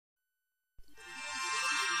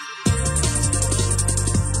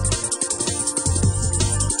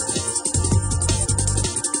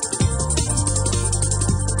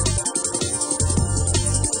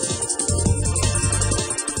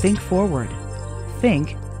Think forward.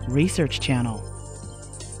 Think Research Channel.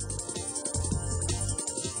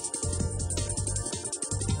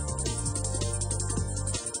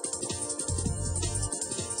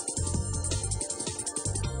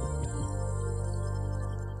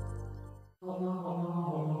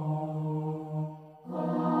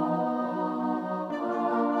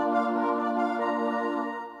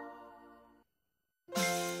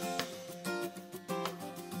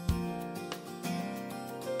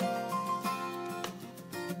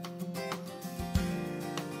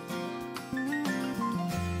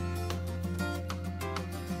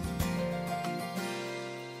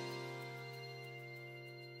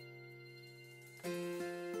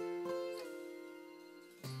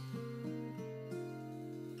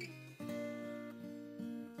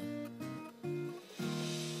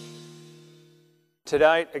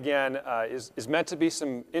 Tonight, again, is meant to be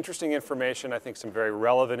some interesting information, I think some very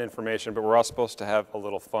relevant information, but we're all supposed to have a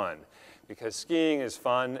little fun. Because skiing is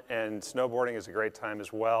fun and snowboarding is a great time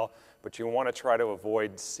as well, but you want to try to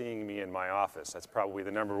avoid seeing me in my office. That's probably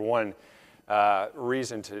the number one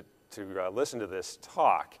reason to listen to this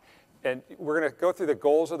talk. And we're going to go through the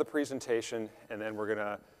goals of the presentation, and then we're going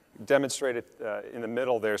to demonstrate it in the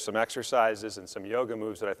middle. There's some exercises and some yoga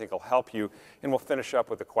moves that I think will help you, and we'll finish up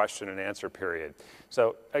with a question and answer period.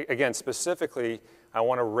 So again, specifically, I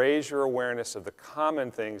want to raise your awareness of the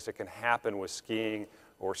common things that can happen with skiing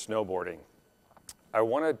or snowboarding. I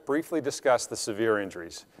want to briefly discuss the severe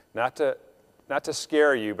injuries, not to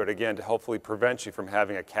scare you, but again, to hopefully prevent you from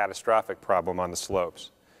having a catastrophic problem on the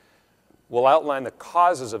slopes. We'll outline the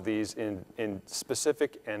causes of these in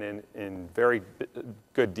specific and in very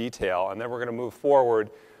good detail, and then we're going to move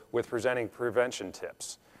forward with presenting prevention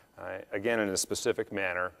tips, again in a specific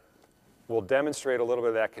manner. We'll demonstrate a little bit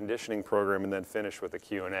of that conditioning program and then finish with a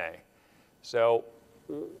Q&A. So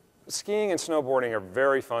skiing and snowboarding are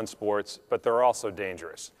very fun sports, but they're also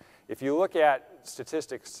dangerous. If you look at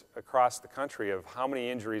statistics across the country of how many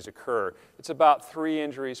injuries occur, it's about 3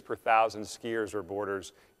 injuries per 1,000 skiers or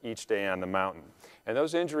boarders each day on the mountain. And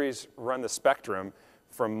those injuries run the spectrum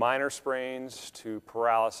from minor sprains to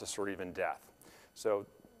paralysis or even death. So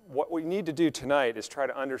what we need to do tonight is try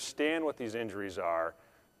to understand what these injuries are,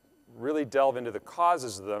 really delve into the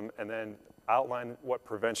causes of them, and then outline what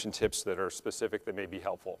prevention tips that are specific that may be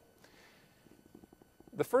helpful.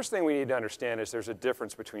 The first thing we need to understand is there's a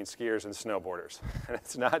difference between skiers and snowboarders. And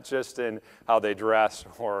it's not just in how they dress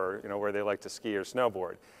or where they like to ski or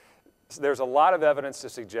snowboard. So there's a lot of evidence to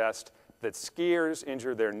suggest that skiers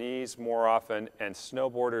injure their knees more often and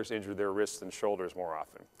snowboarders injure their wrists and shoulders more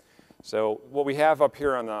often. So what we have up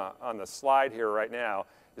here on the slide here right now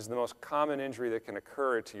is the most common injury that can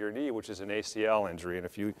occur to your knee, which is an ACL injury. And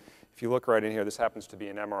if you look right in here, this happens to be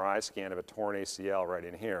an MRI scan of a torn ACL right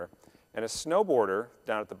in here. And a snowboarder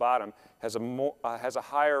down at the bottom has a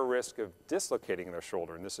higher risk of dislocating their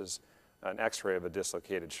shoulder, and this is an x-ray of a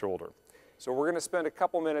dislocated shoulder. So we're going to spend a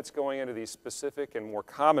couple minutes going into these specific and more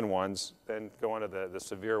common ones, then go into the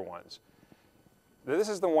severe ones. This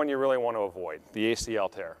is the one you really want to avoid, the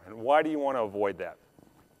ACL tear. And why do you want to avoid that?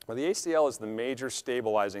 Well, the ACL is the major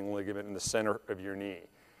stabilizing ligament in the center of your knee.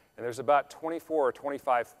 And there's about 24 or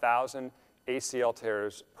 25,000 ACL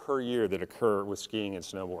tears per year that occur with skiing and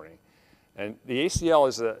snowboarding. And the ACL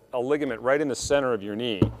is a ligament right in the center of your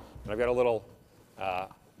knee. And I've got a little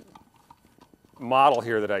model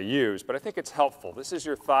here that I use, but I think it's helpful. This is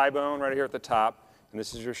your thigh bone right here at the top, and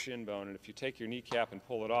this is your shin bone. And if you take your kneecap and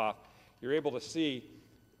pull it off, you're able to see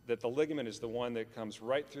that the ligament is the one that comes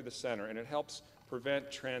right through the center, and it helps prevent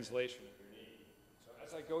translation of your knee. So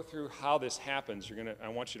as I go through how this happens, I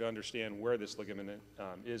want you to understand where this ligament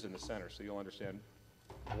is in the center, so you'll understand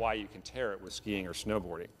why you can tear it with skiing or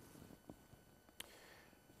snowboarding.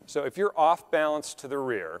 So if you're off balance to the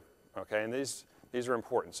rear, okay, and these are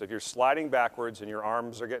important. So if you're sliding backwards and your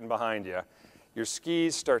arms are getting behind you, your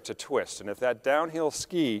skis start to twist. And if that downhill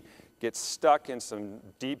ski gets stuck in some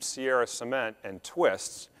deep Sierra cement and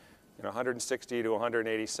twists, 160 to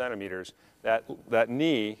 180 centimeters, that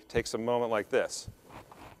knee takes a moment like this.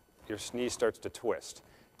 Your knee starts to twist.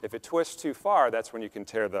 If it twists too far, that's when you can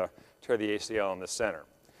tear the ACL in the center.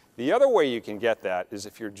 The other way you can get that is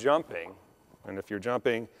if you're jumping, and if you're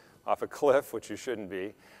jumping off a cliff, which you shouldn't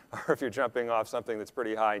be, or if you're jumping off something that's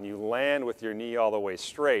pretty high and you land with your knee all the way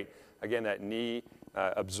straight, again, that knee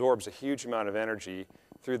absorbs a huge amount of energy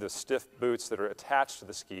through the stiff boots that are attached to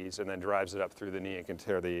the skis and then drives it up through the knee and can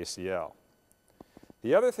tear the ACL.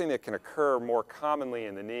 The other thing that can occur more commonly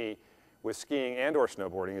in the knee with skiing and or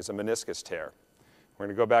snowboarding is a meniscus tear. We're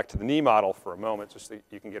going to go back to the knee model for a moment just so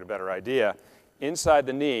you can get a better idea. Inside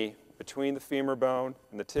the knee, between the femur bone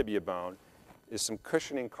and the tibia bone, is some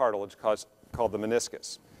cushioning cartilage called the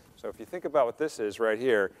meniscus. So if you think about what this is right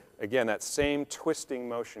here, again, that same twisting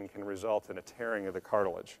motion can result in a tearing of the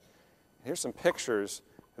cartilage. Here's some pictures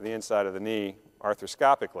of the inside of the knee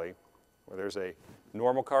arthroscopically, where there's a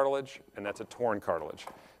normal cartilage and that's a torn cartilage.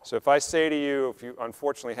 So if I say to you, if you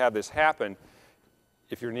unfortunately have this happen,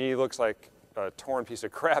 if your knee looks like a torn piece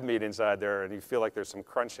of crab meat inside there and you feel like there's some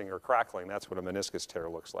crunching or crackling, that's what a meniscus tear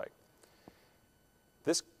looks like.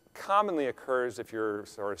 This commonly occurs if you're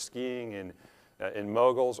sort of skiing in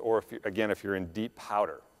moguls, or if you're in deep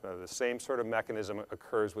powder. The same sort of mechanism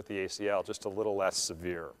occurs with the ACL, just a little less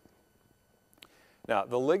severe. Now,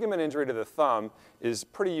 the ligament injury to the thumb is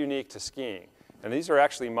pretty unique to skiing, and these are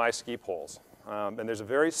actually my ski poles. And there's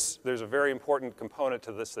a very important component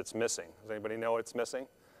to this that's missing. Does anybody know what's missing?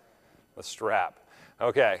 The strap.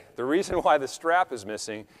 Okay, the reason why the strap is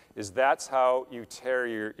missing is that's how you tear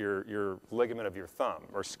your ligament of your thumb,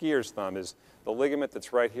 or skier's thumb is the ligament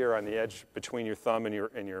that's right here on the edge between your thumb and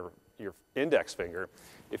your index finger.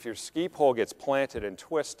 If your ski pole gets planted and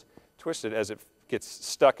twisted as it gets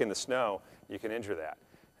stuck in the snow, you can injure that.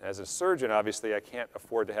 As a surgeon, obviously, I can't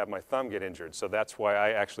afford to have my thumb get injured, so that's why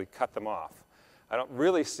I actually cut them off. I don't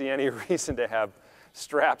really see any reason to have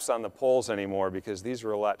straps on the poles anymore because these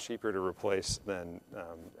are a lot cheaper to replace than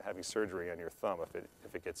having surgery on your thumb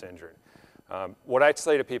if it gets injured. What I'd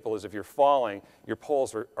say to people is if you're falling, your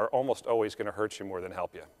poles are almost always going to hurt you more than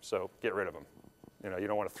help you, so get rid of them. You know, you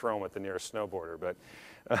don't want to throw them at the nearest snowboarder,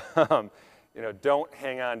 but you know, don't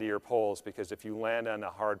hang on to your poles because if you land on a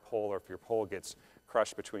hard pole or if your pole gets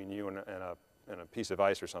crushed between you and a piece of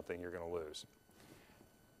ice or something, you're going to lose.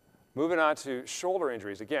 Moving on to shoulder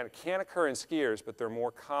injuries. Again, it can occur in skiers, but they're more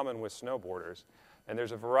common with snowboarders. And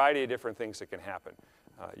there's a variety of different things that can happen.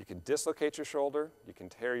 You can dislocate your shoulder, you can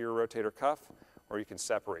tear your rotator cuff, or you can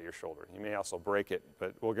separate your shoulder. You may also break it,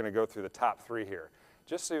 but we're going to go through the top three here.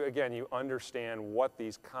 Just so, again, you understand what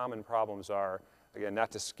these common problems are. Again, not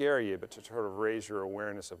to scare you, but to sort of raise your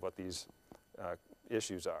awareness of what these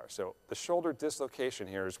issues are. So the shoulder dislocation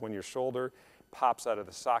here is when your shoulder pops out of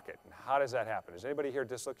the socket. And how does that happen? Has anybody here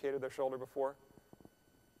dislocated their shoulder before?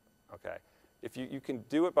 Okay. If you can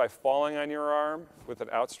do it by falling on your arm with an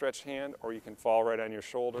outstretched hand, or you can fall right on your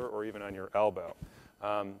shoulder or even on your elbow.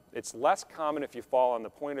 It's less common if you fall on the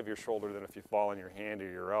point of your shoulder than if you fall on your hand or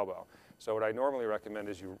your elbow. So what I normally recommend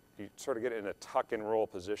is you sort of get in a tuck and roll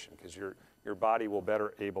position because your body will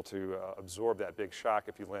better able to absorb that big shock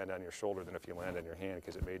if you land on your shoulder than if you land on your hand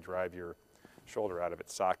because it may drive your shoulder out of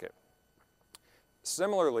its socket.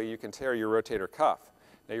 Similarly, you can tear your rotator cuff.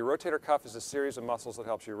 Now, your rotator cuff is a series of muscles that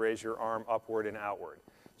helps you raise your arm upward and outward.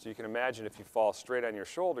 So you can imagine if you fall straight on your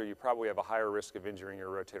shoulder, you probably have a higher risk of injuring your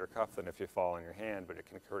rotator cuff than if you fall on your hand, but it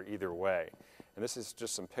can occur either way. And this is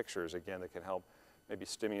just some pictures, again, that can help maybe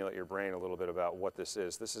stimulate your brain a little bit about what this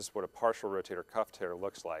is. This is what a partial rotator cuff tear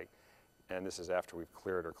looks like, and this is after we've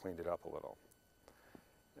cleared or cleaned it up a little.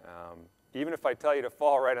 Even if I tell you to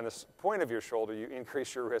fall right on the point of your shoulder, you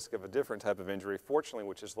increase your risk of a different type of injury, fortunately,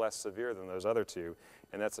 which is less severe than those other two,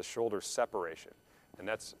 and that's a shoulder separation. And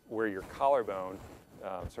that's where your collarbone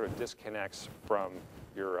sort of disconnects from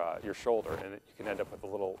your shoulder, and you can end up with a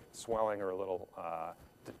little swelling or a little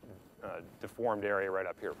deformed area right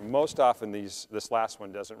up here. Most often, this last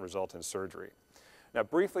one doesn't result in surgery. Now,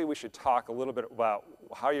 briefly, we should talk a little bit about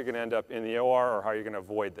how you're going to end up in the OR or how you're going to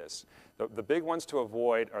avoid this. The big ones to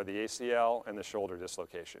avoid are the ACL and the shoulder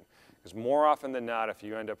dislocation. Because more often than not, if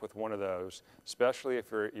you end up with one of those, especially if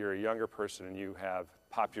you're a younger person and you have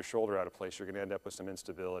popped your shoulder out of place, you're going to end up with some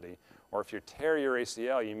instability. Or if you tear your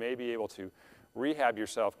ACL, you may be able to rehab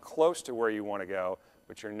yourself close to where you want to go,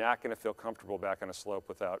 but you're not going to feel comfortable back on a slope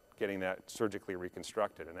without getting that surgically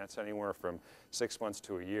reconstructed. And that's anywhere from 6 months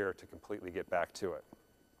to a year to completely get back to it.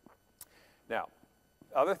 Now,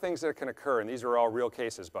 other things that can occur, and these are all real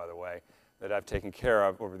cases, by the way, that I've taken care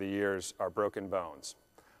of over the years, are broken bones.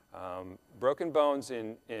 Broken bones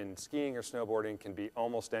in skiing or snowboarding can be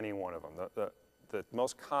almost any one of them. The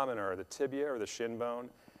most common are the tibia or the shin bone,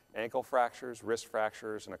 ankle fractures, wrist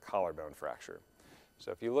fractures, and a collarbone fracture.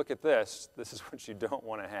 So if you look at this, this is what you don't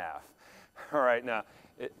want to have. All right, now,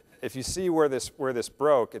 if you see where this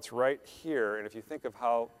broke, it's right here, and if you think of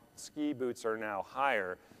how ski boots are now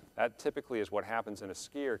higher, that typically is what happens in a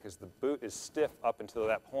skier because the boot is stiff up until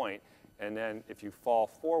that point, and then if you fall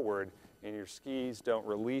forward and your skis don't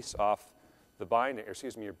release off the binding, or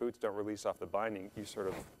excuse me, your boots don't release off the binding, you sort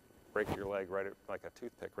of break your leg right like a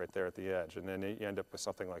toothpick right there at the edge, and then you end up with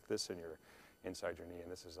something like this inside your knee,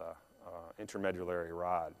 and this is a intermedullary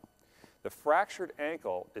rod. The fractured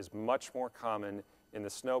ankle is much more common in the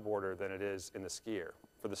snowboarder than it is in the skier.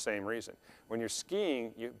 for the same reason. When you're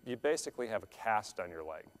skiing, you basically have a cast on your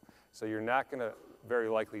leg. So you're not going to very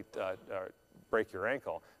likely break your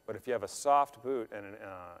ankle. But if you have a soft boot and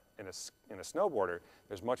in a snowboarder,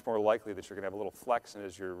 there's much more likely that you're going to have a little flex, and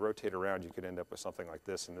as you rotate around, you could end up with something like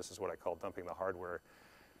this, and this is what I call dumping the hardware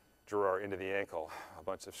drawer into the ankle, a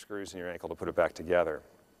bunch of screws in your ankle to put it back together.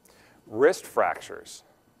 Wrist fractures.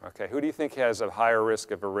 Okay, who do you think has a higher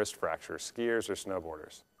risk of a wrist fracture, skiers or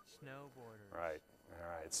snowboarders? Snowboarders. Right,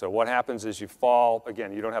 all right. So what happens is you fall,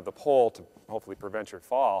 again, you don't have the pole to hopefully prevent your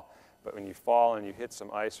fall, but when you fall and you hit some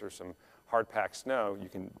ice or some hard-packed snow, you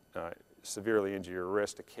can severely injure your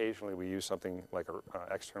wrist. Occasionally we use something like an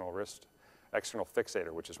external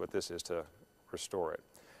fixator, which is what this is, to restore it.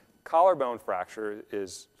 Collarbone fracture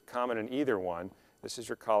is common in either one. This is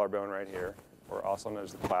your collarbone right here, or also known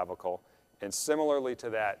as the clavicle. And similarly to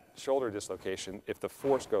that shoulder dislocation, if the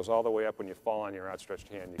force goes all the way up when you fall on your outstretched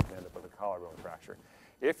hand, you can end up with a collarbone fracture.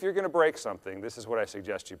 If you're going to break something, this is what I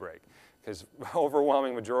suggest you break, because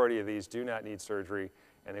overwhelming majority of these do not need surgery,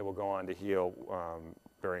 and they will go on to heal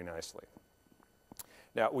very nicely.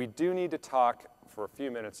 Now, we do need to talk for a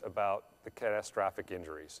few minutes about the catastrophic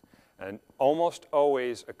injuries. And almost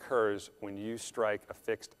always occurs when you strike a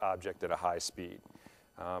fixed object at a high speed.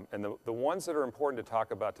 And the ones that are important to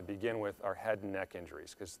talk about to begin with are head and neck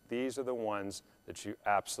injuries, because these are the ones that you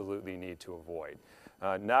absolutely need to avoid.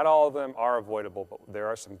 Not all of them are avoidable, but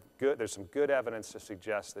there's some good evidence to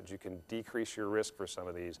suggest that you can decrease your risk for some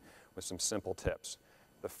of these with some simple tips.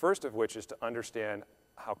 The first of which is to understand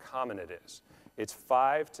how common it is. It's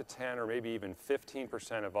 5 to 10 or maybe even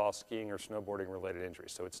 15% of all skiing or snowboarding related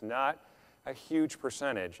injuries. So it's not a huge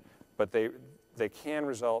percentage, but they can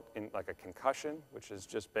result in like a concussion, which is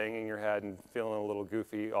just banging your head and feeling a little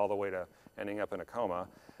goofy, all the way to ending up in a coma,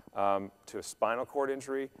 to a spinal cord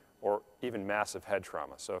injury, or even massive head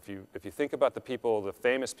trauma. So if you think about the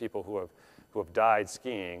famous people who have died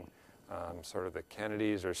skiing, sort of the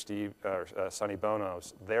Kennedys or Sonny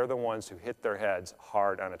Bonos, they're the ones who hit their heads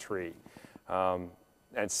hard on a tree.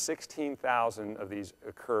 And 16,000 of these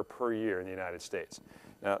occur per year in the United States.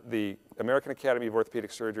 Now, the American Academy of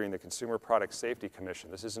Orthopedic Surgery and the Consumer Product Safety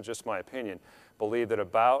Commission, this isn't just my opinion, believe that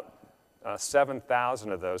about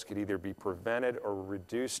 7,000 of those could either be prevented or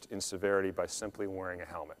reduced in severity by simply wearing a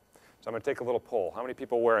helmet. So I'm going to take a little poll. How many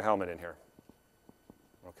people wear a helmet in here?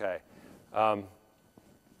 Okay.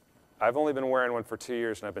 I've only been wearing one for 2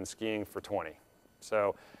 years, and I've been skiing for 20.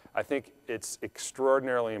 So I think it's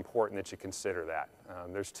extraordinarily important that you consider that.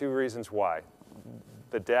 There's two reasons why.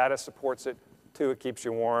 The data supports it. Two, it keeps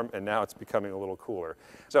you warm, and now it's becoming a little cooler.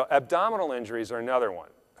 So abdominal injuries are another one.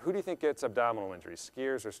 Who do you think gets abdominal injuries,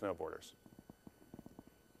 skiers or snowboarders?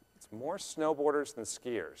 It's more snowboarders than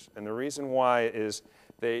skiers, and the reason why is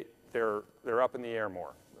they're up in the air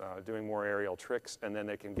more, doing more aerial tricks, and then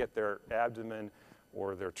they can get their abdomen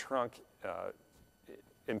or their trunk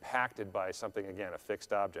impacted by something, again, a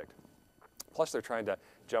fixed object. Plus, they're trying to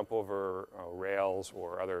jump over rails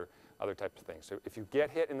or other types of things. So if you get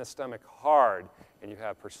hit in the stomach hard and you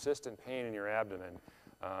have persistent pain in your abdomen,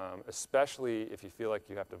 especially if you feel like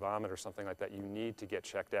you have to vomit or something like that, you need to get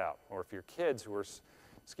checked out. Or if your kids who are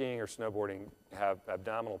skiing or snowboarding have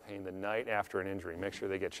abdominal pain the night after an injury, make sure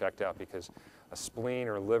they get checked out, because a spleen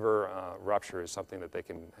or liver rupture is something that they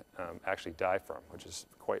can actually die from, which is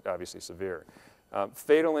quite obviously severe.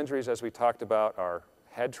 Fatal injuries, as we talked about, are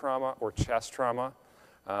head trauma or chest trauma,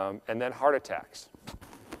 and then heart attacks.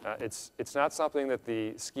 It's not something that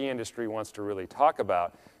the ski industry wants to really talk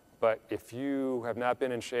about, but if you have not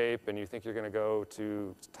been in shape and you think you're going to go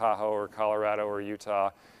to Tahoe or Colorado or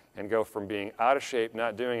Utah and go from being out of shape,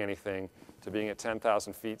 not doing anything, to being at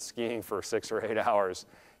 10,000 feet skiing for 6 or 8 hours,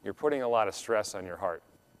 you're putting a lot of stress on your heart.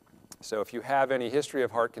 So if you have any history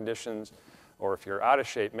of heart conditions, or if you're out of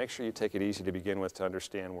shape, make sure you take it easy to begin with to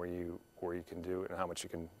understand where you can do and how much you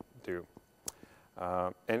can do.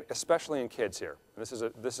 And especially in kids here.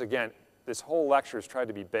 This whole lecture is tried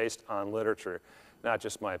to be based on literature, not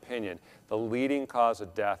just my opinion. The leading cause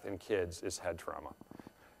of death in kids is head trauma.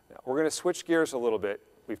 Now, we're going to switch gears a little bit.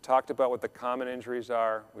 We've talked about what the common injuries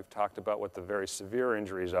are. We've talked about what the very severe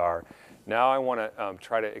injuries are. Now I want to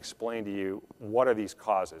try to explain to you what are these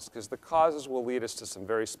causes, because the causes will lead us to some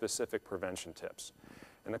very specific prevention tips.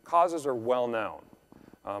 And the causes are well known.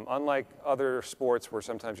 Unlike other sports where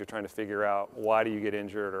sometimes you're trying to figure out why do you get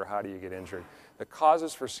injured or how do you get injured, the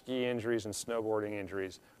causes for ski injuries and snowboarding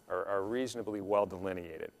injuries are reasonably well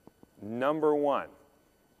delineated. Number one,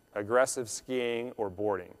 aggressive skiing or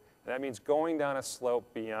boarding. That means going down a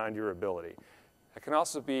slope beyond your ability. It can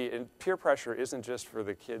also be, and peer pressure isn't just for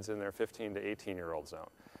the kids in their 15 to 18-year-old zone.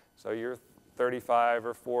 So you're 35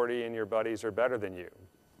 or 40 and your buddies are better than you.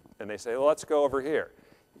 And they say, well, let's go over here.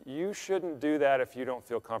 You shouldn't do that if you don't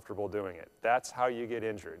feel comfortable doing it. That's how you get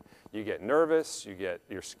injured. You get nervous,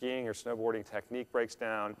 your skiing or snowboarding technique breaks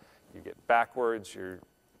down, you get backwards, you're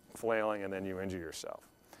flailing, and then you injure yourself.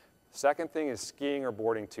 Second thing is skiing or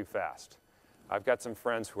boarding too fast. I've got some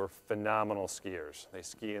friends who are phenomenal skiers. They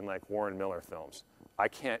ski in like Warren Miller films. I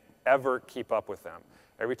can't ever keep up with them.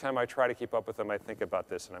 Every time I try to keep up with them, I think about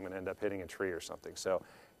this and I'm going to end up hitting a tree or something. So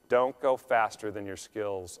don't go faster than your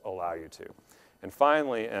skills allow you to. And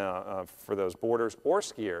finally, for those boarders or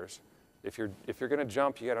skiers, if you're going to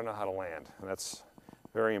jump, you got to know how to land, and that's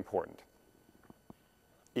very important.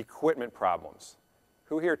 Equipment problems.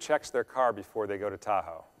 Who here checks their car before they go to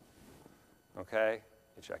Tahoe? Okay,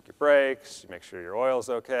 you check your brakes, you make sure your oil's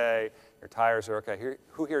okay, your tires are okay.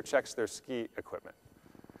 Who here checks their ski equipment?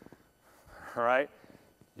 All right,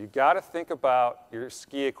 you got to think about your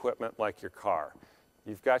ski equipment like your car.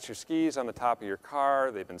 You've got your skis on the top of your car,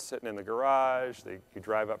 they've been sitting in the garage, you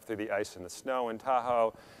drive up through the ice and the snow in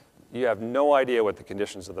Tahoe. You have no idea what the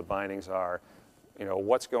conditions of the bindings are, you know,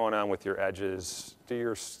 what's going on with your edges, do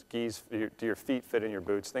your feet fit in your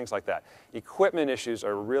boots, things like that. Equipment issues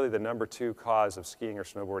are really the #2 cause of skiing or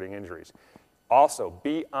snowboarding injuries. Also,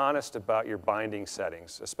 be honest about your binding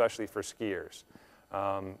settings, especially for skiers.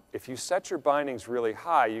 If you set your bindings really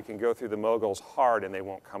high, you can go through the moguls hard and they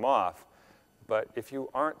won't come off. But if you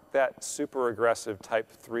aren't that super aggressive type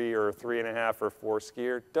 3 or 3.5 or 4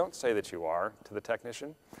 skier, don't say that you are to the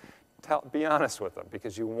technician. Be honest with them,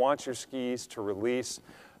 because you want your skis to release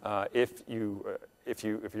if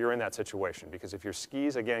you're in that situation. Because if your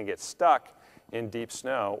skis, again, get stuck in deep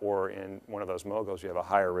snow or in one of those moguls, you have a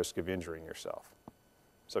higher risk of injuring yourself.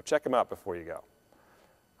 So check them out before you go.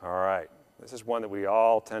 All right, this is one that we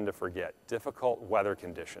all tend to forget, difficult weather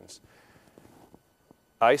conditions.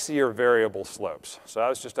 Icy or variable slopes. So I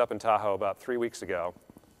was just up in Tahoe about 3 weeks ago,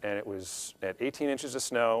 and it was at 18 inches of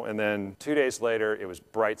snow, and then 2 days later, it was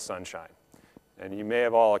bright sunshine. And you may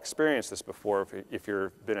have all experienced this before. If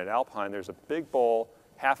you've been at Alpine, there's a big bowl,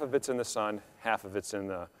 half of it's in the sun, half of it's in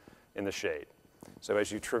the shade. So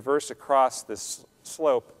as you traverse across this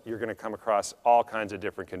slope, you're going to come across all kinds of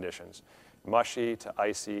different conditions, mushy to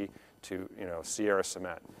icy to Sierra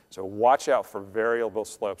cement. So watch out for variable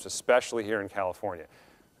slopes, especially here in California.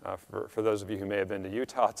 For those of you who may have been to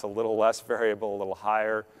Utah, it's a little less variable, a little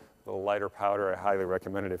higher, a little lighter powder. I highly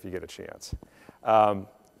recommend it if you get a chance.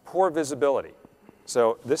 Poor visibility.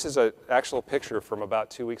 So this is an actual picture from about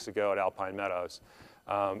 2 weeks ago at Alpine Meadows.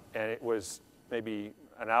 And it was maybe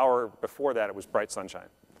an hour before that, it was bright sunshine.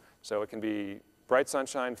 So it can be bright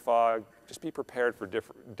sunshine, fog, just be prepared for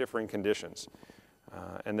differing conditions.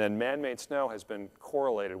 And then man-made snow has been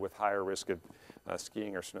correlated with higher risk of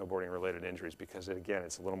skiing or snowboarding related injuries because, again,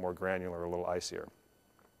 it's a little more granular, a little icier.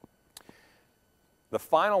 The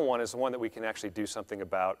final one is the one that we can actually do something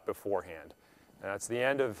about beforehand. It's the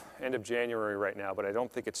end of January right now, but I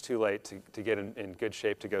don't think it's too late to get in good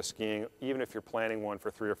shape to go skiing, even if you're planning one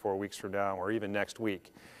for 3 or 4 weeks from now or even next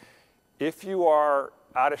week. If you are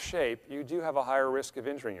out of shape, you do have a higher risk of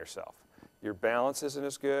injuring yourself. Your balance isn't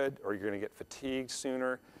as good, or you're going to get fatigued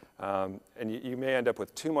sooner, and you may end up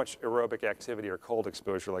with too much aerobic activity or cold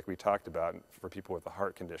exposure like we talked about for people with a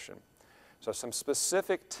heart condition. So some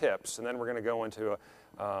specific tips, and then we're going to go into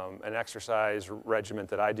an exercise regimen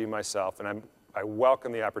that I do myself, and I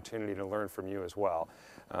welcome the opportunity to learn from you as well.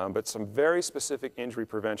 But some very specific injury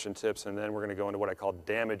prevention tips, and then we're going to go into what I call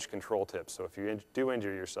damage control tips. So if you do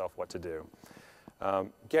injure yourself, what to do.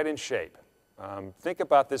 Get in shape. Think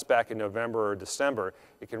about this back in November or December.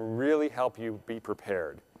 It can really help you be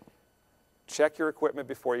prepared. Check your equipment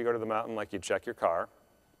before you go to the mountain like you check your car.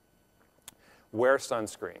 Wear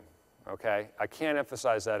sunscreen, okay? I can't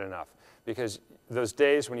emphasize that enough because those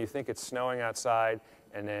days when you think it's snowing outside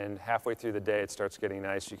and then halfway through the day it starts getting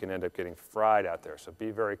nice, you can end up getting fried out there. So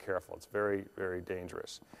be very careful. It's very, very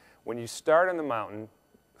dangerous. When you start on the mountain,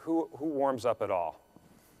 who warms up at all?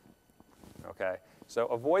 Okay? So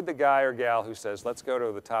avoid the guy or gal who says, let's go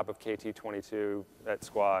to the top of KT22 at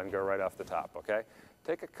Squaw and go right off the top, okay?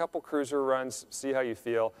 Take a couple cruiser runs, see how you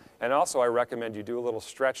feel. And also I recommend you do a little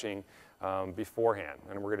stretching beforehand.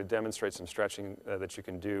 And we're going to demonstrate some stretching that you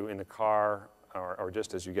can do in the car or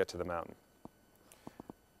just as you get to the mountain.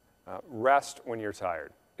 Rest when you're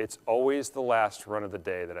tired. It's always the last run of the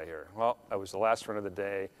day that I hear. Well, it was the last run of the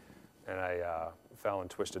day and I fell and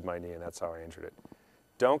twisted my knee and that's how I injured it.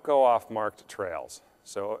 Don't go off marked trails.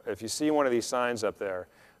 So if you see one of these signs up there,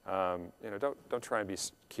 don't try and be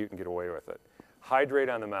cute and get away with it. Hydrate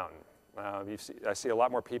on the mountain. I see a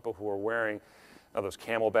lot more people who are wearing those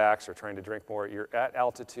camelbacks are trying to drink more. You're at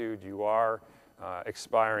altitude, you are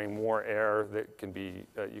expiring more air that can be,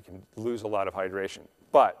 you can lose a lot of hydration.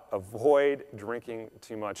 But avoid drinking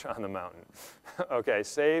too much on the mountain. Okay,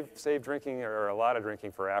 save drinking or a lot of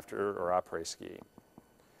drinking for after or après ski.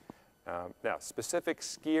 Now, specific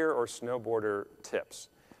skier or snowboarder tips.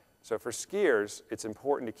 So for skiers, it's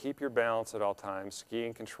important to keep your balance at all times, ski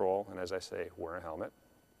in control, and as I say, wear a helmet.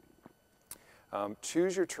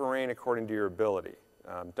 Choose your terrain according to your ability.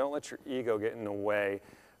 Don't let your ego get in the way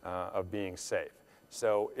of being safe.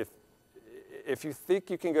 So if you think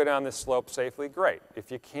you can go down this slope safely, great.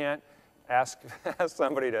 If you can't, ask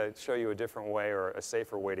somebody to show you a different way or a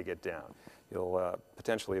safer way to get down. You'll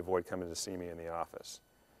potentially avoid coming to see me in the office.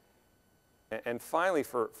 And finally,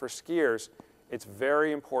 for skiers, it's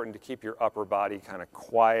very important to keep your upper body kind of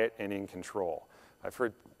quiet and in control. I've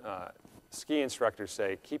heard ski instructors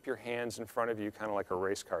say, keep your hands in front of you kind of like a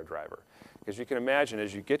race car driver. Because you can imagine,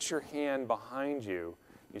 as you get your hand behind you,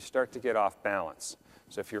 you start to get off balance.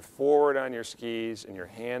 So if you're forward on your skis and your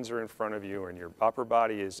hands are in front of you and your upper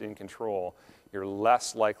body is in control, you're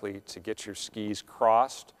less likely to get your skis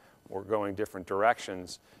crossed or going different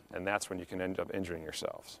directions, and that's when you can end up injuring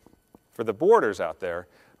yourselves. For the boarders out there,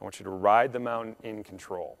 I want you to ride the mountain in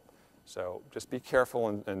control. So just be careful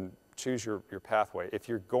and choose your pathway. If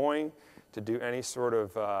you're going to do any sort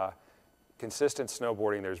of consistent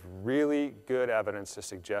snowboarding, there's really good evidence to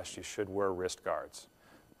suggest you should wear wrist guards.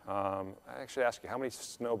 I actually ask you, how many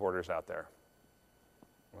snowboarders out there?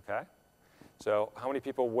 Okay. So how many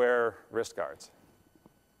people wear wrist guards?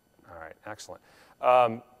 All right, excellent.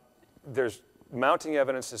 There's mounting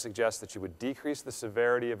evidence to suggest that you would decrease the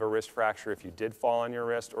severity of a wrist fracture if you did fall on your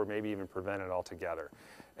wrist, or maybe even prevent it altogether.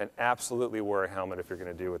 And absolutely wear a helmet if you're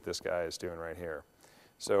going to do what this guy is doing right here.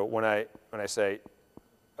 So when I say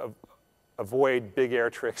avoid big air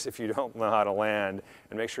tricks if you don't know how to land,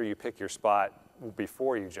 and make sure you pick your spot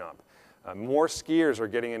before you jump. More skiers are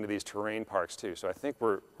getting into these terrain parks too, so I think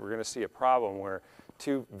we're going to see a problem where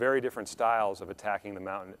two very different styles of attacking the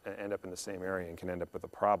mountain end up in the same area and can end up with a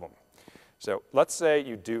problem. So let's say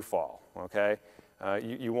you do fall, okay?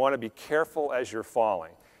 You want to be careful as you're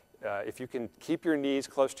falling. If you can keep your knees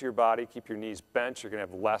close to your body, keep your knees bent, you're going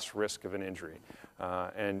to have less risk of an injury.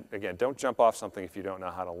 And again, don't jump off something if you don't know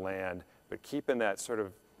how to land, but keep in that sort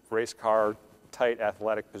of race car tight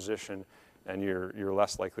athletic position, and you're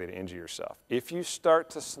less likely to injure yourself. If you start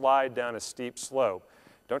to slide down a steep slope,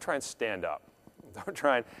 don't try and stand up. Don't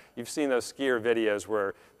try and, you've seen those skier videos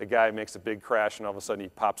where the guy makes a big crash and all of a sudden he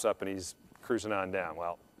pops up and he's cruising on down.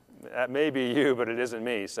 Well, that may be you, but it isn't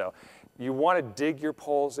me. So you want to dig your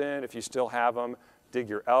poles in if you still have them, dig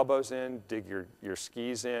your elbows in, dig your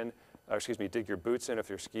skis in, dig your boots in if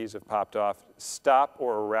your skis have popped off. Stop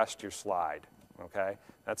or arrest your slide, okay?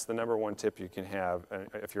 That's the #1 tip you can have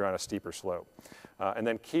if you're on a steeper slope. And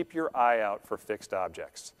then keep your eye out for fixed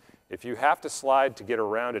objects. If you have to slide to get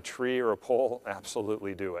around a tree or a pole,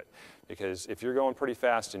 absolutely do it. Because if you're going pretty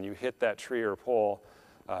fast and you hit that tree or pole,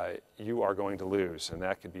 you are going to lose, and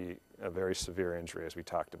that could be a very severe injury, as we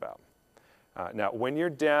talked about. Now, when you're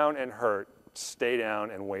down and hurt, stay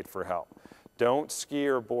down and wait for help. Don't ski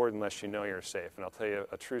or board unless you know you're safe. And I'll tell you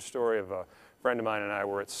a true story of a friend of mine and I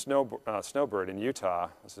were at Snowbird in Utah.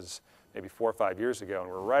 This is maybe 4 or 5 years ago, and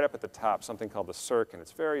we're right up at the top, something called the Cirque, and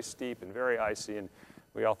it's very steep and very icy, and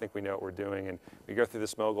we all think we know what we're doing, and we go through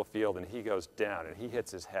this mogul field, and he goes down, and he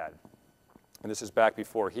hits his head. And this is back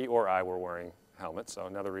before he or I were wearing helmets, so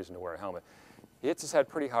another reason to wear a helmet. He hits his head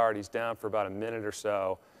pretty hard. He's down for about a minute or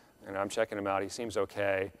so, and I'm checking him out. He seems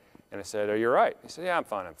okay. And I said, "Are you all right?" He said, "Yeah, I'm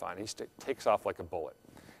fine, I'm fine." He takes off like a bullet.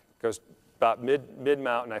 Goes about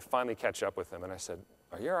mid-mountain, I finally catch up with him, and I said,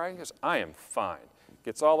 "Are you all right?" He goes, "I am fine."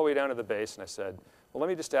 Gets all the way down to the base, and I said, "Well, let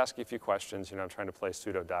me just ask you a few questions. You know, I'm trying to play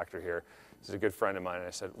pseudo-doctor here." He's a good friend of mine, and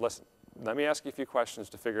I said, "Listen, let me ask you a few questions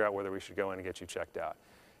to figure out whether we should go in and get you checked out."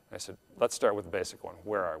 And I said, "Let's start with the basic one.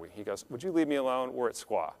 Where are we?" He goes, "Would you leave me alone? We're at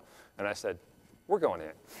Squaw." And I said, "We're going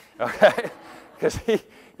in," okay? Because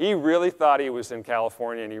he really thought he was in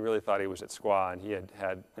California, and he really thought he was at Squaw, and he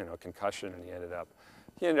had you know, a concussion, and he ended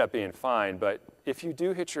up being fine. But if you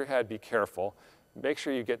do hit your head, be careful. Make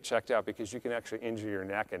sure you get checked out, because you can actually injure your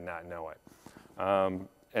neck and not know it.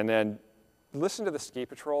 And then listen to the ski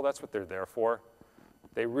patrol. That's what they're there for.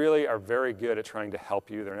 They really are very good at trying to help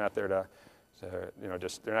you. They're not there to you know,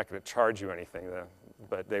 they're not going to charge you anything,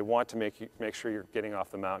 but they want to make sure you're getting off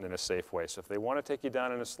the mountain in a safe way. So if they want to take you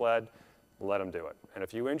down in a sled, let them do it. And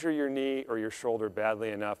if you injure your knee or your shoulder badly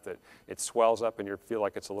enough that it swells up and you feel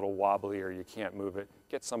like it's a little wobbly or you can't move it,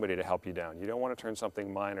 get somebody to help you down. You don't want to turn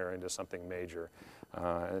something minor into something major.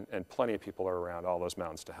 And plenty of people are around all those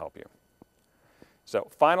mountains to help you. So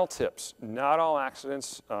final tips, not all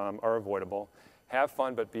accidents are avoidable. Have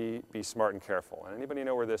fun, but be smart and careful. And anybody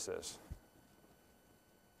know where this is?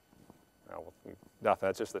 Oh, well, nothing,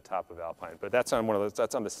 that's just the top of Alpine. But that's on one of those,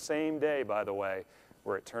 that's on the same day, by the way,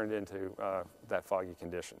 where it turned into that foggy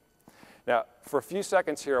condition. Now, for a few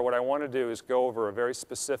seconds here, what I want to do is go over a very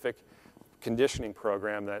specific conditioning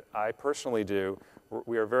program that I personally do.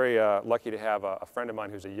 We are very lucky to have a friend of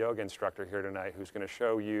mine who's a yoga instructor here tonight who's going to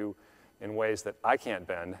show you in ways that I can't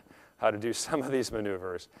bend how to do some of these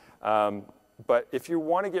maneuvers. But if you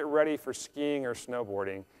want to get ready for skiing or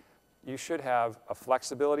snowboarding, you should have a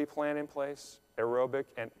flexibility plan in place, aerobic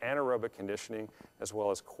and anaerobic conditioning, as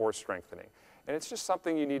well as core strengthening. And it's just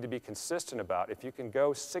something you need to be consistent about. If you can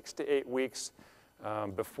go 6 to 8 weeks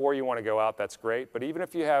before you want to go out, that's great. But even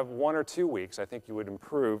if you have 1 or 2 weeks, I think you would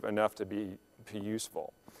improve enough to be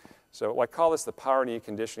useful. So I call this the Power Knee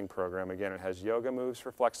Conditioning Program. Again, it has yoga moves for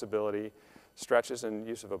flexibility, stretches and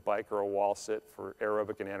use of a bike or a wall sit for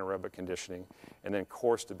aerobic and anaerobic conditioning, and then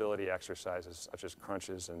core stability exercises such as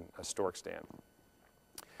crunches and a stork stand.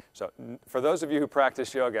 So for those of you who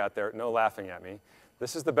practice yoga out there, no laughing at me.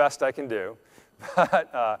 This is the best I can do,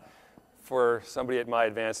 but for somebody at my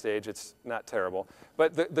advanced age, it's not terrible.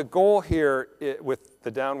 But the goal here with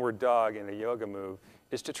the downward dog and a yoga move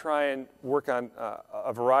is to try and work on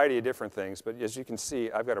a variety of different things. But as you can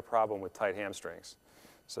see, I've got a problem with tight hamstrings.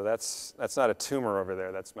 So that's not a tumor over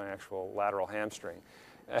there. That's my actual lateral hamstring.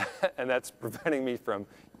 And that's preventing me from,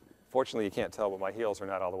 fortunately you can't tell, but my heels are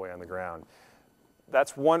not all the way on the ground.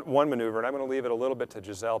 That's one maneuver, and I'm going to leave it a little bit to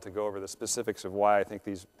Giselle to go over the specifics of why I think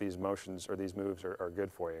these motions or these moves are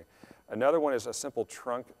good for you. Another one is a simple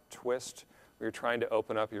trunk twist, where you're trying to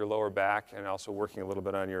open up your lower back and also working a little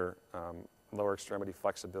bit on your lower extremity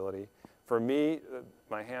flexibility. For me,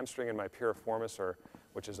 my hamstring and my piriformis,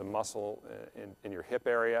 which is a muscle in your hip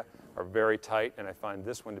area, are very tight, and I find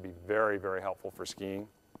this one to be very, very helpful for skiing.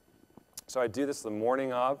 So I do this the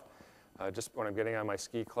morning of, just when I'm getting on my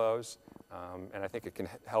ski clothes, and I think it can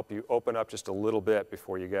help you open up just a little bit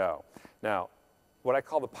before you go. Now, what I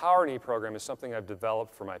call the Power Knee program is something I've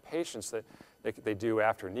developed for my patients that they do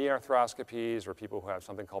after knee arthroscopies, or people who have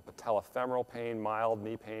something called patellofemoral pain, mild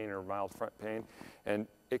knee pain or mild front pain. And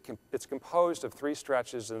it's composed of 3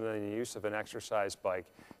 stretches and then the use of an exercise bike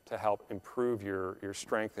to help improve your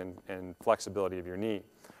strength and flexibility of your knee.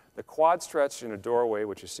 The quad stretch in a doorway,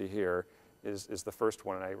 which you see here, is the first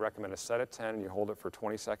one, and I recommend a set of 10, and you hold it for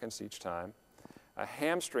 20 seconds each time. A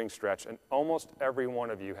hamstring stretch, and almost every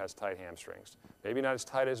one of you has tight hamstrings. Maybe not as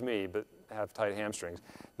tight as me, but have tight hamstrings.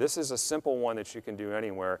 This is a simple one that you can do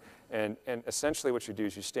anywhere, and essentially what you do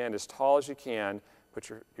is you stand as tall as you can, put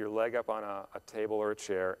your leg up on a table or a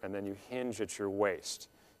chair, and then you hinge at your waist.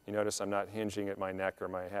 You notice I'm not hinging at my neck or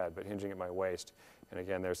my head, but hinging at my waist. And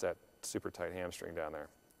again, there's that super tight hamstring down there.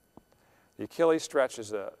 The Achilles stretch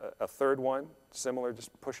is a third one, similar, just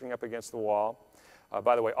pushing up against the wall.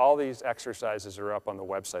 By the way, all these exercises are up on the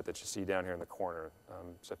website that you see down here in the corner.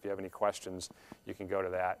 So if you have any questions, you can go to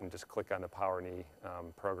that and just click on the Power Knee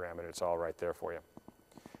program, and it's all right there for you.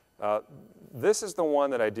 This is the one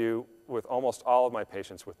that I do with almost all of my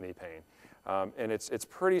patients with knee pain. And it's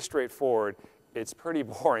pretty straightforward. It's pretty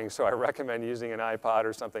boring, so I recommend using an iPod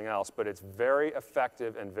or something else, but it's very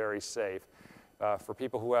effective and very safe for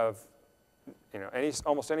people who have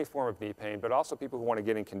almost any form of knee pain, but also people who want to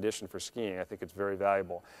get in condition for skiing. I think it's very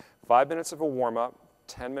valuable. 5 minutes of a warm-up,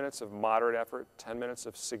 10 minutes of moderate effort, 10 minutes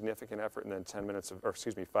of significant effort, and then 5 minutes of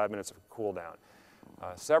a cool down.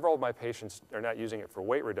 Several of my patients are not using it for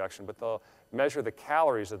weight reduction, but they'll measure the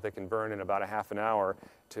calories that they can burn in about a half an hour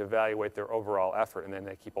to evaluate their overall effort, and then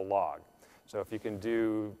they keep a log. So if you can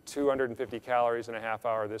do 250 calories in a half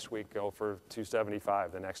hour this week, go for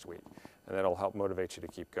 275 the next week, and that'll help motivate you to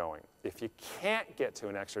keep going. If you can't get to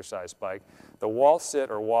an exercise bike, the wall sit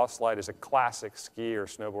or wall slide is a classic ski or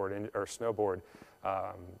snowboard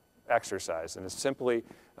exercise, and it's simply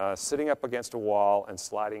sitting up against a wall and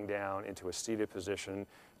sliding down into a seated position,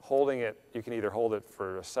 holding it. You can either hold it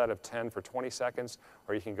for a set of 10 for 20 seconds,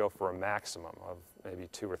 or you can go for a maximum of maybe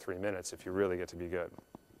 2 or 3 minutes if you really get to be good.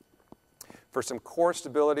 For some core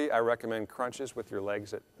stability, I recommend crunches with your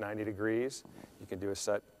legs at 90 degrees. You can do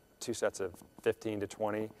 2 sets of 15 to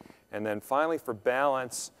 20. And then finally, for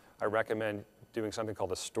balance, I recommend doing something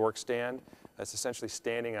called a stork stand. That's essentially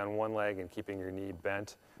standing on one leg and keeping your knee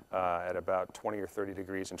bent at about 20 or 30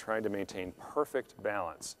 degrees and trying to maintain perfect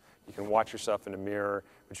balance. You can watch yourself in a mirror,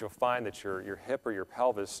 but you'll find that your hip or your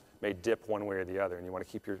pelvis may dip one way or the other, and you want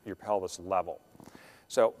to keep your pelvis level.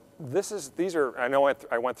 So I know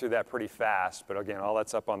I went through that pretty fast, but again, all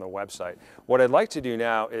that's up on the website. What I'd like to do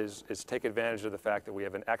now is take advantage of the fact that we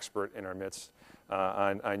have an expert in our midst,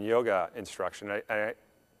 on yoga instruction.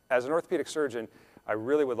 As an orthopedic surgeon, I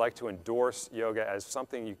really would like to endorse yoga as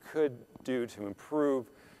something you could do to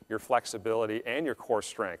improve your flexibility and your core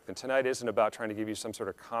strength. And tonight isn't about trying to give you some sort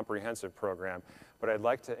of comprehensive program, but I'd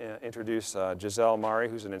like to introduce Giselle Mari,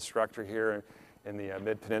 who's an instructor here in the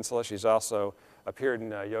Mid-Peninsula. She's also appeared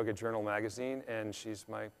in Yoga Journal magazine, and she's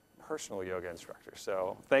my personal yoga instructor.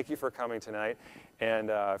 So thank you for coming tonight. And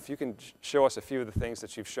if you can show us a few of the things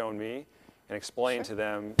that you've shown me and explain to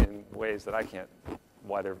them in ways that I can't,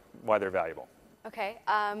 why they're valuable. Okay,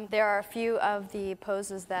 there are a few of the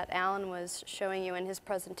poses that Allan was showing you in his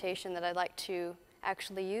presentation that I'd like to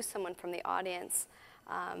actually use someone from the audience.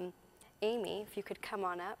 Amy, if you could come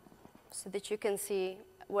on up so that you can see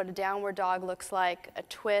what a downward dog looks like, a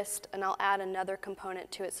twist, and I'll add another component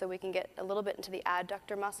to it so we can get a little bit into the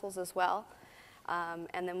adductor muscles as well.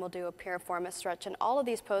 And then we'll do a piriformis stretch. And all of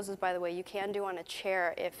these poses, by the way, you can do on a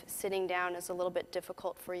chair if sitting down is a little bit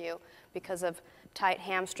difficult for you because of tight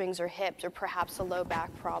hamstrings or hips or perhaps a low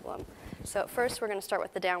back problem. So first we're going to start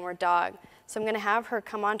with the downward dog. So I'm going to have her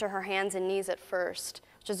come onto her hands and knees at first,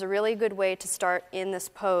 which is a really good way to start in this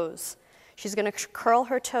pose. She's going to curl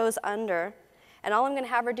her toes under, and all I'm going to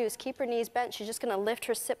have her do is keep her knees bent. She's just going to lift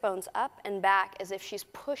her sit bones up and back as if she's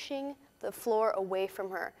pushing the floor away from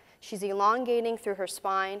her. She's elongating through her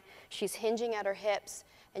spine, she's hinging at her hips,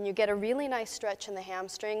 and you get a really nice stretch in the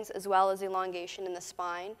hamstrings as well as elongation in the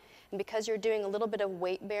spine. And because you're doing a little bit of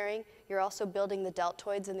weight bearing, you're also building the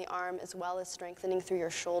deltoids in the arm as well as strengthening through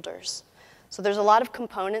your shoulders. So there's a lot of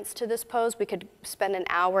components to this pose. We could spend an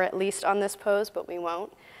hour at least on this pose, but we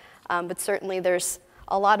won't. But certainly there's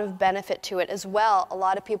a lot of benefit to it as well. A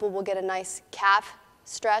lot of people will get a nice calf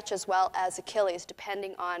stretch as well as Achilles,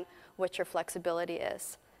 depending on what your flexibility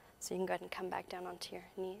is. So you can go ahead and come back down onto your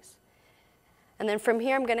knees. And then from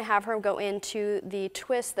here, I'm going to have her go into the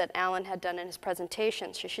twist that Allan had done in his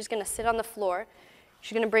presentation. So she's going to sit on the floor.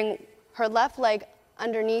 She's going to bring her left leg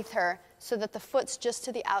underneath her so that the foot's just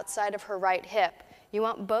to the outside of her right hip. You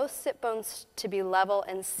want both sit bones to be level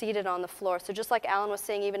and seated on the floor. So just like Allan was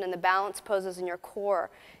saying, even in the balance poses in your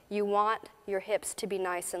core, you want your hips to be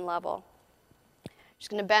nice and level. She's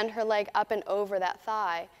going to bend her leg up and over that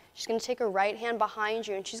thigh. She's going to take her right hand behind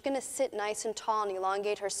you, and she's going to sit nice and tall and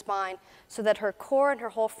elongate her spine so that her core and her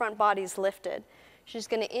whole front body is lifted. She's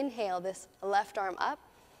going to inhale this left arm up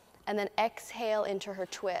and then exhale into her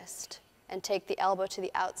twist and take the elbow to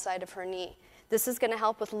the outside of her knee. This is going to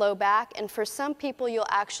help with low back, and for some people you'll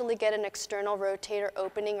actually get an external rotator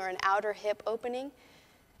opening or an outer hip opening,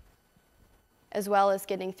 as well as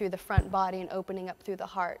getting through the front body and opening up through the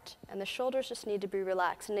heart. And the shoulders just need to be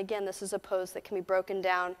relaxed. And again, this is a pose that can be broken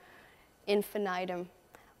down infinitum,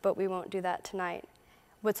 but we won't do that tonight.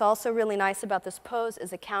 What's also really nice about this pose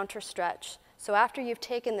is a counter stretch. So after you've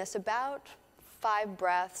taken this about 5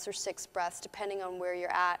 breaths or 6 breaths, depending on where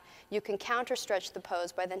you're at, you can counter stretch the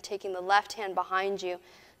pose by then taking the left hand behind you,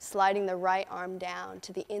 sliding the right arm down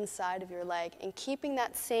to the inside of your leg, and keeping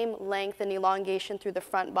that same length and elongation through the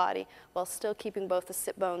front body while still keeping both the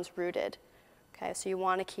sit bones rooted. Okay, so you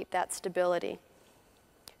want to keep that stability.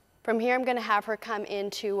 From here, I'm going to have her come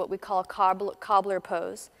into what we call a cobbler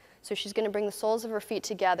pose. So she's going to bring the soles of her feet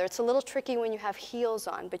together. It's a little tricky when you have heels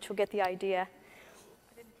on, but you'll get the idea.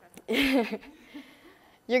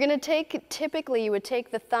 You're going to take, typically you would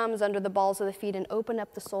take the thumbs under the balls of the feet and open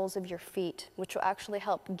up the soles of your feet, which will actually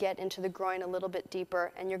help get into the groin a little bit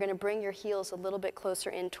deeper, and you're going to bring your heels a little bit closer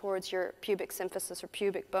in towards your pubic symphysis or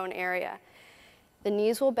pubic bone area. The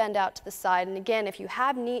knees will bend out to the side, and again, if you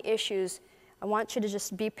have knee issues, I want you to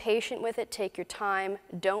just be patient with it, take your time,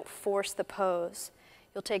 don't force the pose.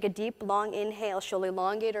 You'll take a deep, long inhale. She'll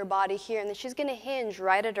elongate her body here, and then she's going to hinge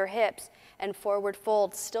right at her hips and forward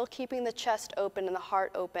fold, still keeping the chest open and the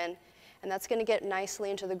heart open. And that's going to get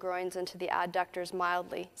nicely into the groins, into the adductors,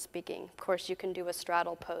 mildly speaking. Of course, you can do a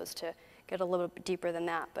straddle pose to get a little bit deeper than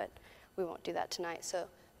that, but we won't do that tonight. So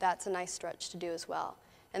that's a nice stretch to do as well.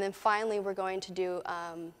 And then finally, we're going to do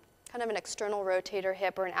kind of an external rotator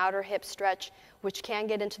hip or an outer hip stretch, which can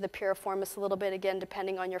get into the piriformis a little bit, again,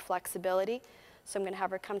 depending on your flexibility. So I'm going to have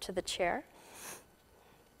her come to the chair.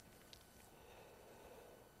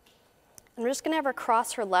 And we're just going to have her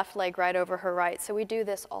cross her left leg right over her right. So we do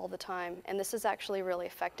this all the time. And this is actually really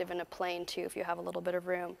effective in a plane, too, if you have a little bit of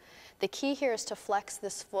room. The key here is to flex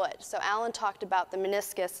this foot. So Allan talked about the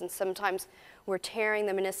meniscus, and sometimes we're tearing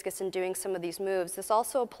the meniscus and doing some of these moves. This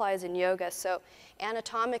also applies in yoga. So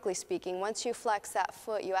anatomically speaking, once you flex that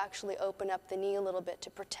foot, you actually open up the knee a little bit to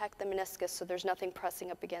protect the meniscus so there's nothing pressing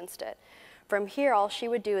up against it. From here, all she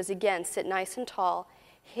would do is, again, sit nice and tall,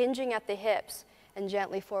 hinging at the hips, and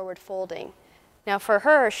gently forward folding. Now for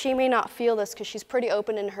her, she may not feel this because she's pretty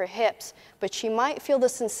open in her hips, but she might feel the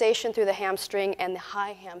sensation through the hamstring and the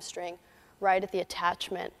high hamstring right at the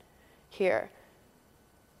attachment here.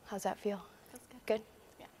 How's that feel? Feels good. Good?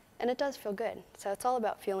 Yeah. And it does feel good. So it's all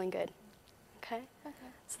about feeling good. Okay?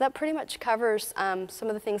 So that pretty much covers some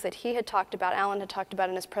of the things that he had talked about, Allan had talked about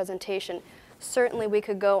in his presentation. Certainly we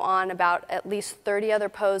could go on about at least 30 other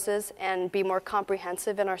poses and be more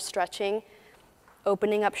comprehensive in our stretching,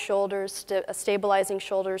 opening up shoulders, stabilizing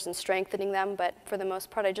shoulders and strengthening them. But for the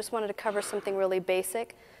most part, I just wanted to cover something really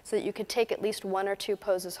basic so that you could take at least 1 or 2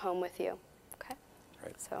 poses home with you. Okay?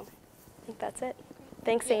 Right. So I think that's it.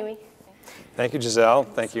 Thanks, Amy. Thank you, Giselle.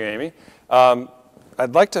 Thank you, Amy.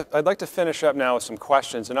 I'd like to finish up now with some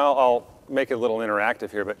questions, and I'll make it a little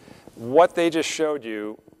interactive here. But what they just showed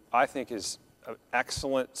you, I think, is an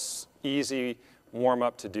excellent, easy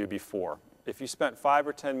warm-up to do before. If you spent 5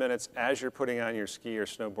 or 10 minutes as you're putting on your ski or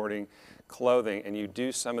snowboarding clothing and you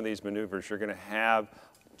do some of these maneuvers, you're going to have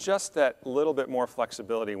just that little bit more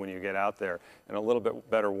flexibility when you get out there and a little bit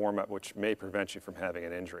better warm-up, which may prevent you from having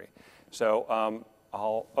an injury. So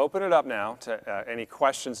I'll open it up now to any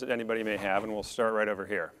questions that anybody may have, and we'll start right over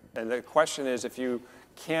here. And the question is, if you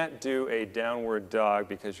can't do a downward dog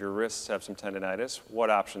because your wrists have some tendinitis, what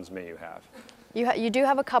options may you have? You do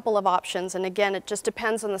have a couple of options, and again, it just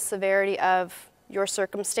depends on the severity of your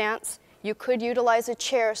circumstance. You could utilize a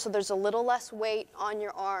chair so there's a little less weight on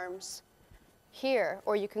your arms here,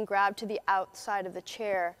 or you can grab to the outside of the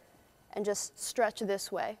chair and just stretch this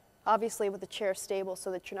way, obviously with the chair stable so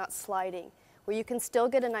that you're not sliding, where you can still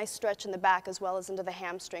get a nice stretch in the back as well as into the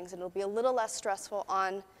hamstrings, and it'll be a little less stressful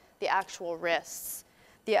on the actual wrists.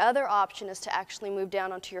 The other option is to actually move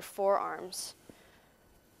down onto your forearms.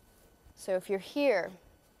 So if you're here,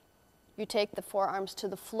 you take the forearms to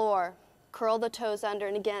the floor, curl the toes under,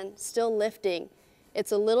 and again, still lifting.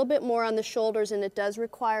 It's a little bit more on the shoulders, and it does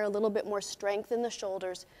require a little bit more strength in the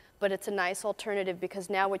shoulders, but it's a nice alternative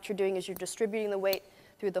because now what you're doing is you're distributing the weight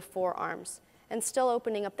through the forearms and still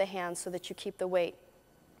opening up the hands so that you keep the weight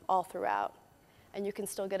all throughout. And you can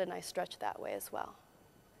still get a nice stretch that way as well.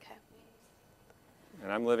 Okay.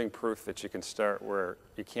 And I'm living proof that you can start where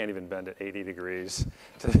you can't even bend at 80 degrees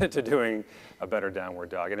to doing a better downward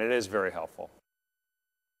dog, and it is very helpful.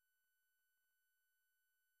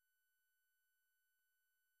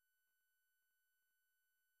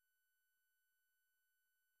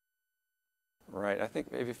 Right, I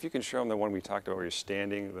think maybe if you can show them the one we talked about where you're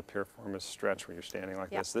standing, the piriformis stretch where you're standing like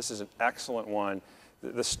this. This is an excellent one.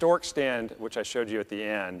 The stork stand, which I showed you at the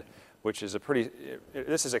end, which is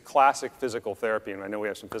this is a classic physical therapy, and I know we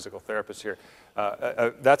have some physical therapists here.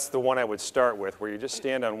 That's the one I would start with, where you just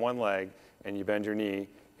stand on one leg and you bend your knee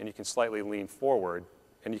and you can slightly lean forward,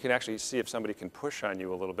 and you can actually see if somebody can push on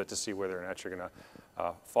you a little bit to see whether or not you're going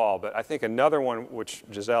to fall. But I think another one, which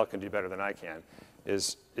Giselle can do better than I can,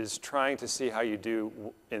 is trying to see how you do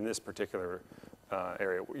in this particular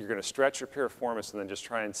area. You're going to stretch your piriformis and then just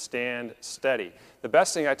try and stand steady. The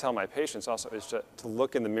best thing I tell my patients also is to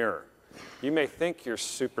look in the mirror. You may think you're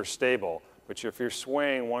super stable, but if you're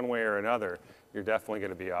swaying one way or another, you're definitely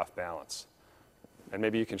going to be off balance. And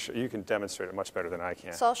maybe you can demonstrate it much better than I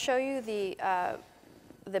can. So I'll show you the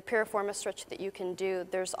piriformis stretch that you can do.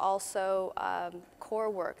 There's also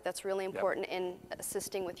core work that's really important in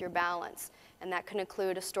assisting with your balance. And that can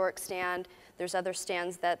include a stork stand. There's other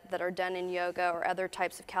stands that are done in yoga or other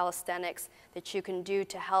types of calisthenics that you can do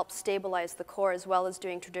to help stabilize the core, as well as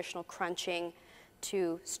doing traditional crunching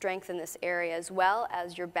to strengthen this area, as well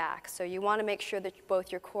as your back. So you want to make sure that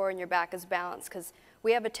both your core and your back is balanced, because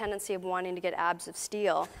we have a tendency of wanting to get abs of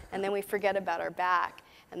steel, and then we forget about our back,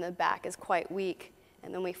 and the back is quite weak.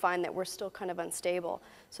 And then we find that we're still kind of unstable.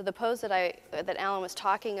 So the pose that Allan was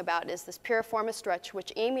talking about is this piriformis stretch,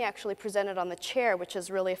 which Amy actually presented on the chair, which is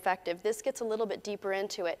really effective. This gets a little bit deeper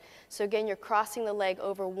into it. So again, you're crossing the leg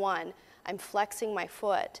over one. I'm flexing my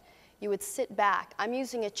foot. You would sit back. I'm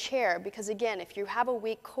using a chair because, again, if you have a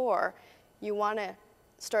weak core, you want to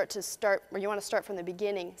start from the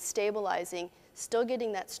beginning, stabilizing, still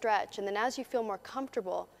getting that stretch. And then as you feel more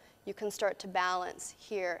comfortable, you can start to balance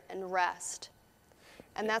here and rest.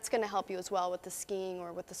 And that's going to help you as well with the skiing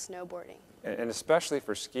or with the snowboarding. And especially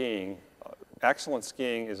for skiing, excellent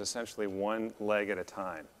skiing is essentially one leg at a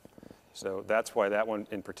time. So that's why that one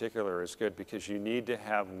in particular is good, because you need to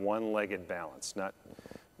have one-legged balance, not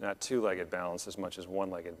two-legged balance as much as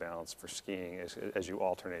one-legged balance for skiing as you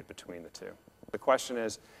alternate between the two. The question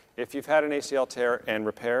is, if you've had an ACL tear and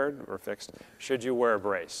repaired or fixed, should you wear a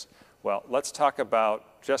brace? Well, let's talk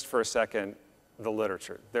about, just for a second, the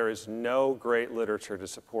literature. There is no great literature to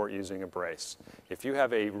support using a brace. If you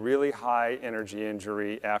have a really high energy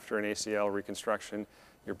injury after an ACL reconstruction,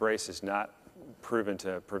 your brace is not proven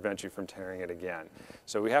to prevent you from tearing it again.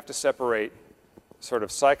 So we have to separate sort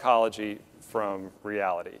of psychology from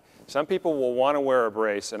reality. Some people will want to wear a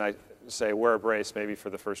brace, and I say wear a brace maybe for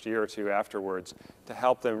the first year or two afterwards to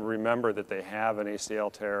help them remember that they have an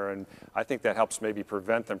ACL tear, and I think that helps maybe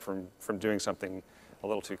prevent them from doing something a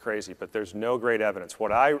little too crazy, but there's no great evidence.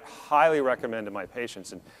 What I highly recommend to my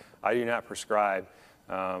patients, and I do not prescribe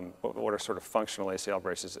what are sort of functional ACL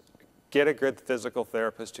braces, get a good physical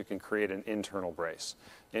therapist who can create an internal brace.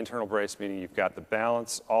 Internal brace meaning you've got the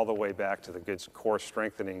balance all the way back to the good core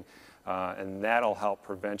strengthening, and that'll help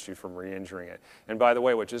prevent you from re-injuring it. And by the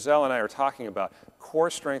way, what Giselle and I are talking about, core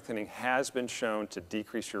strengthening has been shown to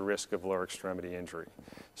decrease your risk of lower extremity injury.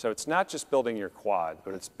 So it's not just building your quad,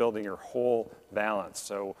 but it's building your whole balance.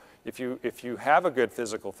 So if you have a good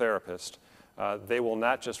physical therapist, they will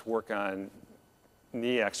not just work on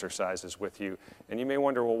knee exercises with you. And you may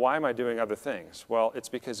wonder, well, why am I doing other things? Well, it's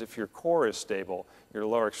because if your core is stable, your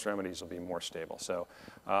lower extremities will be more stable. So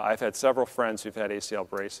I've had several friends who've had ACL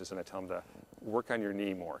braces, and I tell them to work on your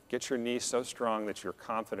knee more. Get your knee so strong that you're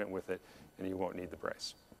confident with it, and you won't need the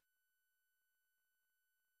brace.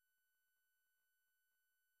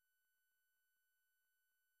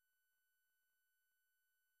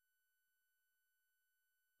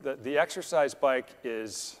 The exercise bike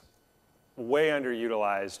is way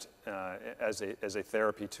underutilized as a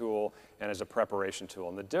therapy tool and as a preparation tool.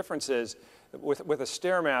 And the difference is, with a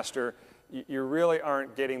Stairmaster, you really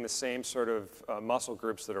aren't getting the same sort of muscle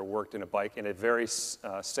groups that are worked in a bike in a very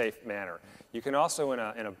safe manner. You can also, in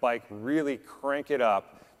a bike, really crank it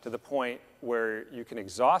up to the point where you can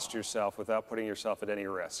exhaust yourself without putting yourself at any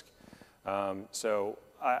risk. So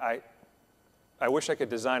I wish I could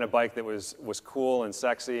design a bike that was cool and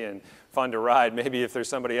sexy and fun to ride. Maybe if there's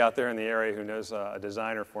somebody out there in the area who knows a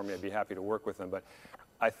designer for me, I'd be happy to work with them. But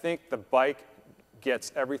I think the bike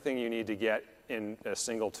gets everything you need to get in a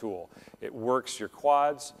single tool. It works your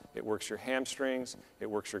quads, it works your hamstrings, it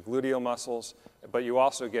works your gluteal muscles, but you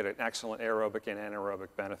also get an excellent aerobic and anaerobic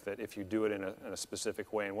benefit if you do it in a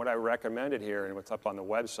specific way. And what I recommended here, and what's up on the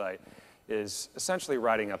website, is essentially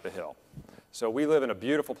riding up a hill. So we live in a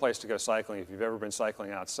beautiful place to go cycling. If you've ever been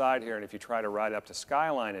cycling outside here, and if you try to ride up to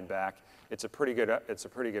Skyline and back, it's a pretty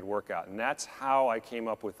good workout. And that's how I came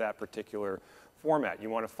up with that particular format. You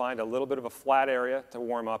want to find a little bit of a flat area to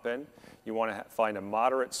warm up in. You want to find a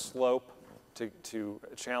moderate slope to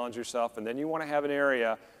challenge yourself. And then you want to have an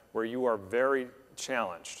area where you are very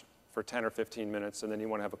challenged for 10 or 15 minutes, and then you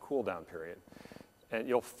want to have a cool down period. And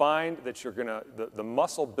you'll find that the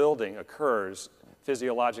muscle building occurs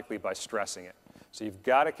physiologically by stressing it. So you've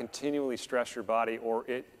got to continually stress your body, or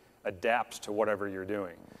it adapts to whatever you're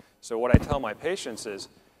doing. So what I tell my patients is,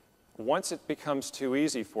 once it becomes too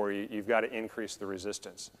easy for you, you've got to increase the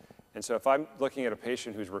resistance. And so if I'm looking at a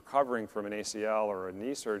patient who's recovering from an ACL or a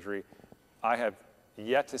knee surgery, I have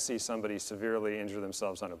yet to see somebody severely injure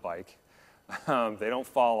themselves on a bike. They don't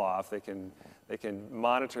fall off. They can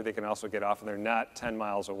monitor. They can also get off, and they're not 10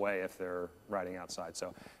 miles away if they're riding outside.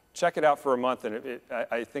 So check it out for a month, and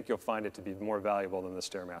I think you'll find it to be more valuable than the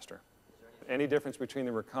Stairmaster. Any difference between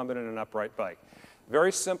the recumbent and an upright bike?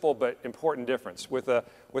 Very simple but important difference. With a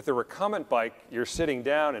recumbent bike, you're sitting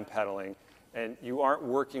down and pedaling, and you aren't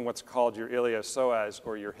working what's called your iliopsoas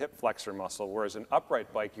or your hip flexor muscle, whereas an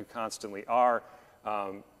upright bike, you constantly are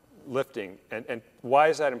lifting. And why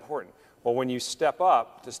is that important? Well, when you step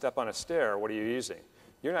up to step on a stair, what are you using?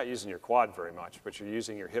 You're not using your quad very much, but you're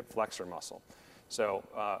using your hip flexor muscle. So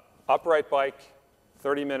upright bike,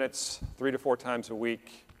 30 minutes, 3 to 4 times a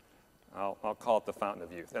week. I'll call it the fountain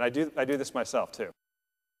of youth. And I do this myself, too.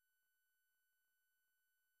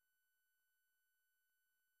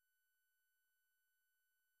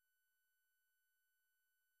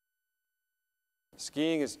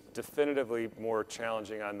 Skiing is definitively more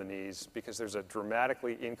challenging on the knees because there's a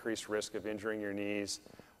dramatically increased risk of injuring your knees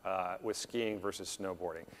with skiing versus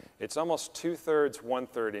snowboarding. It's almost 2/3,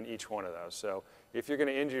 1/3 in each one of those. So if you're going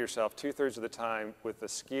to injure yourself 2/3 of the time with the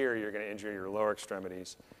skier, you're going to injure your lower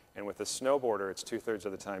extremities. And with the snowboarder, it's 2/3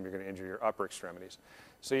 of the time you're going to injure your upper extremities.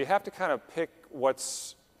 So you have to kind of pick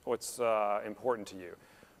what's important to you.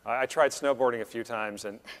 I tried snowboarding a few times,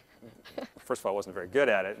 and first of all, I wasn't very good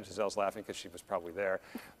at it, and Giselle's laughing because she was probably there.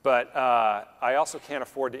 But I also can't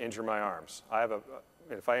afford to injure my arms.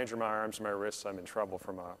 If I injure my arms and my wrists, I'm in trouble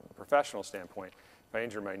from a professional standpoint. If I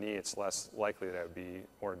injure my knee, it's less likely that I would be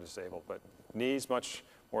more disabled. But knees, much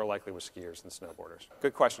more likely with skiers than snowboarders.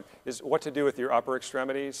 Good question. Is what to do with your upper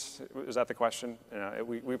extremities? Is that the question?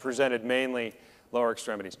 We presented mainly lower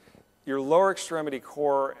extremities. Your lower extremity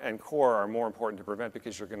core and core are more important to prevent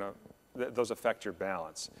because you're going to those affect your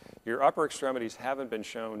balance. Your upper extremities haven't been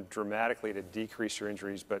shown dramatically to decrease your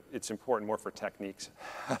injuries, but it's important more for techniques.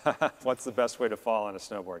 What's the best way to fall on a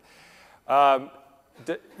snowboard?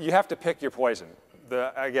 You have to pick your poison.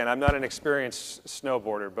 Again, I'm not an experienced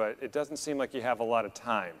snowboarder, but it doesn't seem like you have a lot of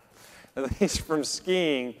time. At least from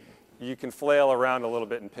skiing, you can flail around a little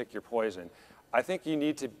bit and pick your poison. I think you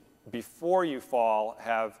need to, before you fall,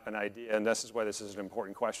 have an idea, and this is why this is an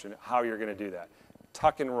important question, how you're going to do that.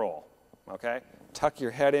 Tuck and roll. Okay? Tuck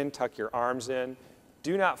your head in, tuck your arms in.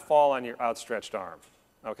 Do not fall on your outstretched arm,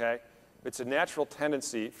 okay? It's a natural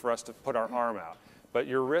tendency for us to put our arm out, but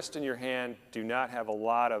your wrist and your hand do not have a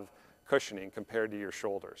lot of cushioning compared to your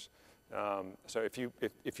shoulders. So if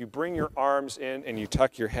you bring your arms in and you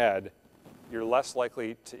tuck your head, you're less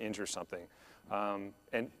likely to injure something.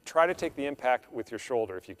 And try to take the impact with your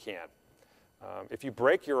shoulder if you can. If you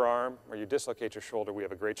break your arm or you dislocate your shoulder, we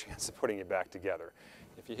have a great chance of putting it back together.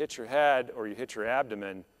 If you hit your head or you hit your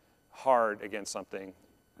abdomen hard against something,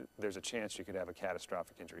 there's a chance you could have a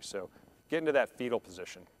catastrophic injury. So get into that fetal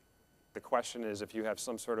position. The question is if you have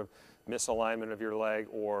some sort of misalignment of your leg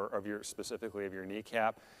or of specifically of your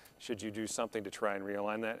kneecap, should you do something to try and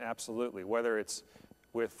realign that? Absolutely. Whether it's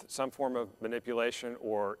with some form of manipulation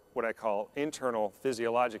or what I call internal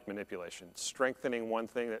physiologic manipulation, strengthening one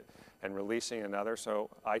thing and releasing another. So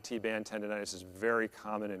IT band tendonitis is very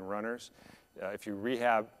common in runners. If you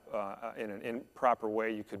rehab in an improper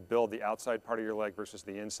way, you could build the outside part of your leg versus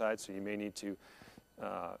the inside, so you may need to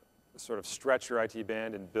sort of stretch your IT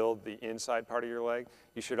band and build the inside part of your leg.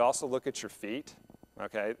 You should also look at your feet.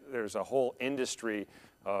 Okay, there's a whole industry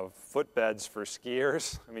of footbeds for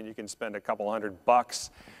skiers. I mean, you can spend a couple $100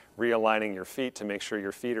 realigning your feet to make sure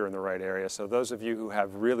your feet are in the right area. So those of you who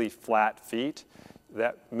have really flat feet,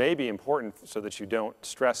 that may be important so that you don't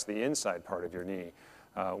stress the inside part of your knee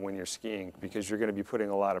when you're skiing, because you're going to be putting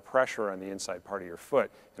a lot of pressure on the inside part of your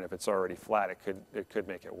foot, and if it's already flat, it could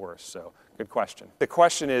make it worse. So good question. The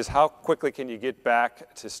question is, how quickly can you get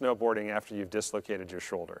back to snowboarding after you've dislocated your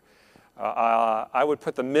shoulder? I would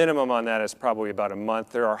put the minimum on that as probably about a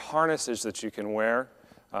month. There are harnesses that you can wear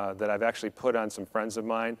that I've actually put on some friends of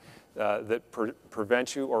mine that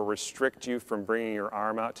prevent you or restrict you from bringing your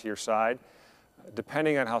arm out to your side.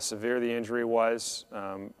 Depending on how severe the injury was,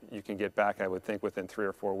 you can get back, I would think, within 3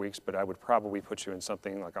 or 4 weeks, but I would probably put you in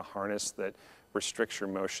something like a harness that restricts your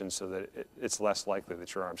motion so that it's less likely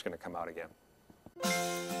that your arm's going to come out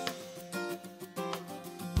again.